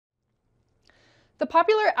The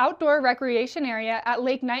popular outdoor recreation area at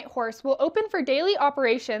Lake Nighthorse will open for daily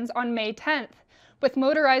operations on May 10th, with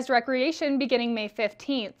motorized recreation beginning May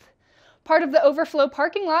 15th. Part of the overflow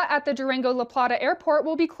parking lot at the Durango-La Plata Airport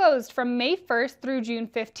will be closed from May 1st through June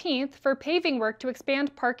 15th for paving work to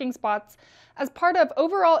expand parking spots as part of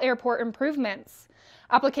overall airport improvements.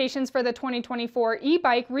 Applications for the 2024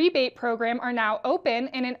 e-bike rebate program are now open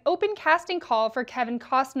in an open casting call for Kevin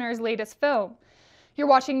Costner's latest film. You're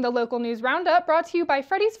watching the local news roundup brought to you by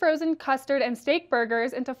Freddy's Frozen Custard and Steak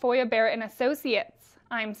Burgers and Tafoya Barrett and Associates.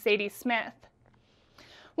 I'm Sadie Smith.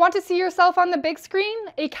 Want to see yourself on the big screen?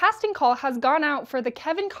 A casting call has gone out for the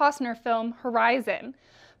Kevin Costner film Horizon.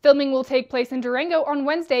 Filming will take place in Durango on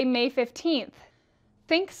Wednesday, May 15th.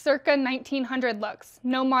 Think circa 1900 looks.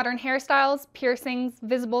 No modern hairstyles, piercings,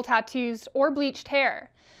 visible tattoos, or bleached hair.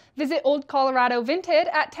 Visit Old Colorado Vintage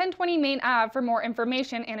at 1020 Main Ave for more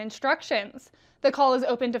information and instructions. The call is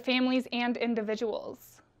open to families and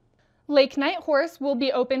individuals. Lake Nighthorse will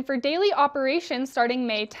be open for daily operations starting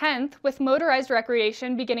May 10th, with motorized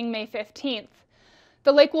recreation beginning May 15th.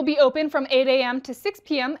 The lake will be open from 8 a.m. to 6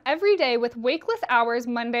 p.m. every day with wakeless hours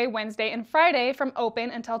Monday, Wednesday, and Friday from open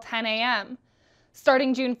until 10 a.m.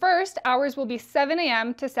 Starting June 1st, hours will be 7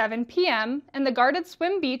 a.m. to 7 p.m., and the guarded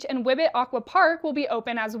swim beach and Whibbit Aqua Park will be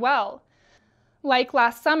open as well. Like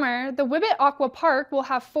last summer, the Whibbit Aqua Park will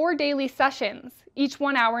have 4 daily sessions, each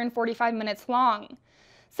 1 hour and 45 minutes long.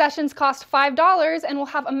 Sessions cost $5 and will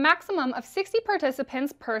have a maximum of 60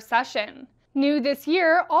 participants per session. New this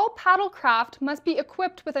year, all paddle craft must be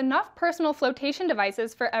equipped with enough personal flotation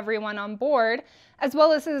devices for everyone on board, as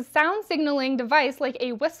well as a sound signaling device like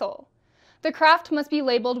a whistle. The craft must be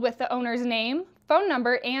labeled with the owner's name, phone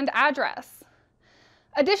number, and address.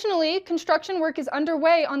 Additionally, construction work is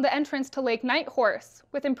underway on the entrance to Lake Nighthorse,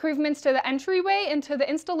 with improvements to the entryway and to the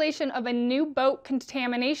installation of a new boat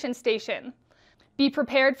contamination station. Be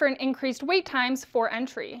prepared for an increased wait times for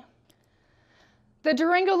entry. The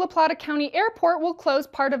Durango-La Plata County Airport will close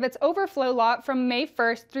part of its overflow lot from May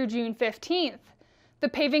 1st through June 15th. The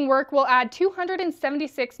paving work will add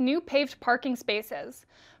 276 new paved parking spaces.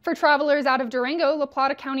 For travelers out of Durango-La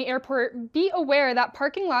Plata County Airport, be aware that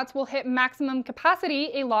parking lots will hit maximum capacity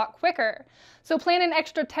a lot quicker, so plan an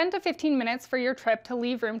extra 10 to 15 minutes for your trip to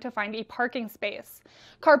leave room to find a parking space.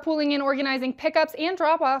 Carpooling and organizing pickups and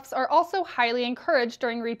drop-offs are also highly encouraged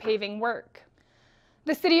during repaving work.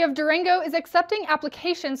 The City of Durango is accepting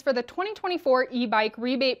applications for the 2024 e-bike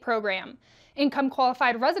rebate program.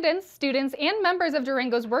 Income-qualified residents, students, and members of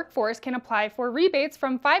Durango's workforce can apply for rebates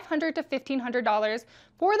from $500 to $1,500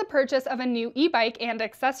 for the purchase of a new e-bike and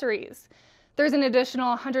accessories. There's an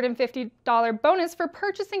additional $150 bonus for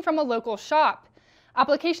purchasing from a local shop.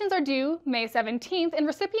 Applications are due May 17th, and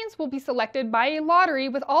recipients will be selected by a lottery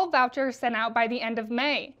with all vouchers sent out by the end of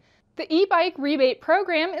May. The e-bike rebate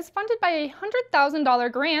program is funded by a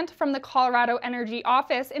 $100,000 grant from the Colorado Energy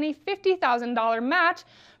Office and a $50,000 match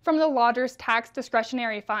from the Lodgers Tax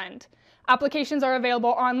Discretionary Fund. Applications are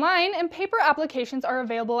available online, and paper applications are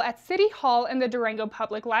available at City Hall and the Durango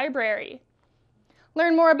Public Library.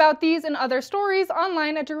 Learn more about these and other stories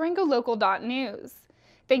online at durangolocal.news.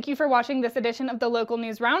 Thank you for watching this edition of the Local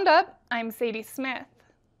News Roundup. I'm Sadie Smith.